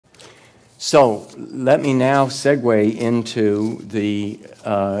So let me now segue into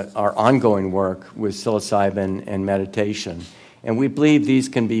our ongoing work with psilocybin and meditation. And we believe these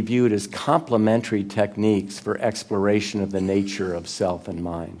can be viewed as complementary techniques for exploration of the nature of self and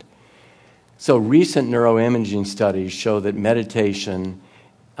mind. So recent neuroimaging studies show that meditation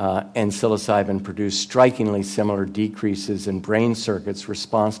and psilocybin produce strikingly similar decreases in brain circuits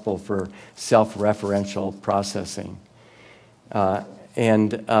responsible for self-referential processing.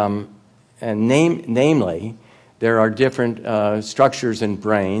 Namely, there are different structures in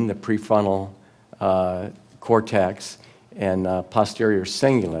brain, the prefrontal cortex and posterior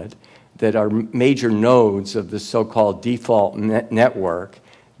cingulate, that are major nodes of the so-called default network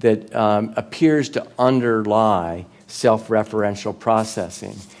that appears to underlie self-referential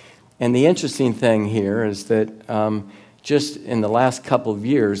processing. And the interesting thing here is that just in the last couple of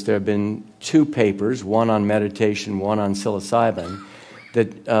years, there have been 2 papers, one on meditation, one on psilocybin,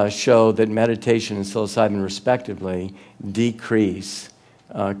 that show that meditation and psilocybin, respectively, decrease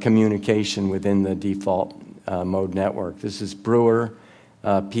communication within the default mode network. This is Brewer,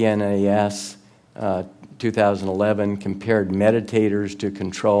 PNAS, 2011, compared meditators to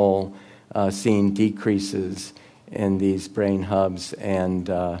control, seeing decreases in these brain hubs and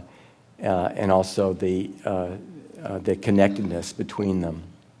also the connectedness between them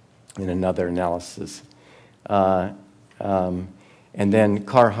in another analysis. And then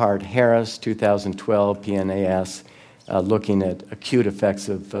Carhart-Harris, 2012, PNAS, looking at acute effects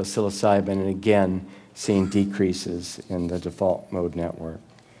of psilocybin, and again, seeing decreases in the default mode network.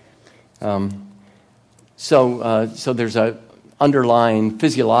 So there's an underlying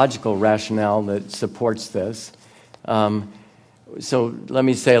physiological rationale that supports this. So let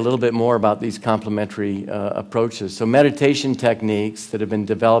me say a little bit more about these complementary approaches. So meditation techniques that have been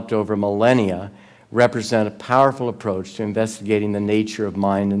developed over millennia represent a powerful approach to investigating the nature of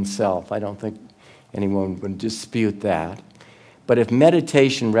mind and self. I don't think anyone would dispute that. But if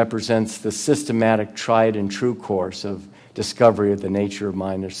meditation represents the systematic, tried and true course of discovery of the nature of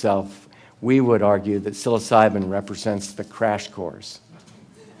mind or self, we would argue that psilocybin represents the crash course.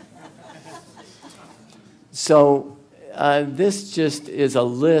 So this just is a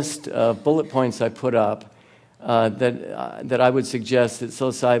list of bullet points I put up that I would suggest that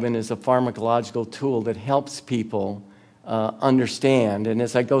psilocybin is a pharmacological tool that helps people understand. And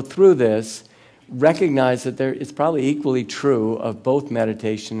as I go through this, recognize that it's probably equally true of both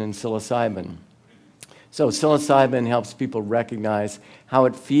meditation and psilocybin. So psilocybin helps people recognize how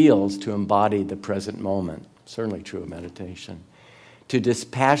it feels to embody the present moment. Certainly true of meditation. To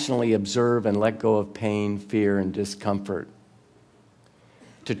dispassionately observe and let go of pain, fear, and discomfort.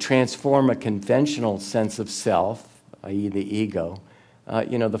 To transform a conventional sense of self, i.e. the ego.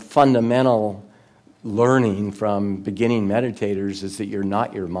 The fundamental learning from beginning meditators is that you're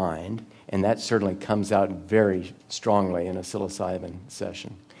not your mind, and that certainly comes out very strongly in a psilocybin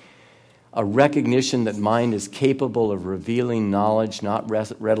session. A recognition that mind is capable of revealing knowledge not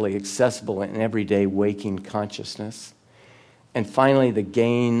readily accessible in everyday waking consciousness. And finally, the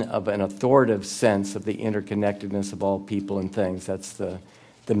gain of an authoritative sense of the interconnectedness of all people and things. That's the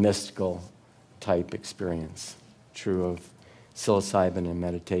mystical type experience. True of psilocybin and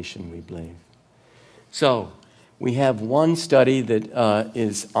meditation, we believe. So, we have one study that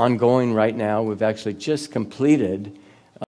is ongoing right now. We've actually just completed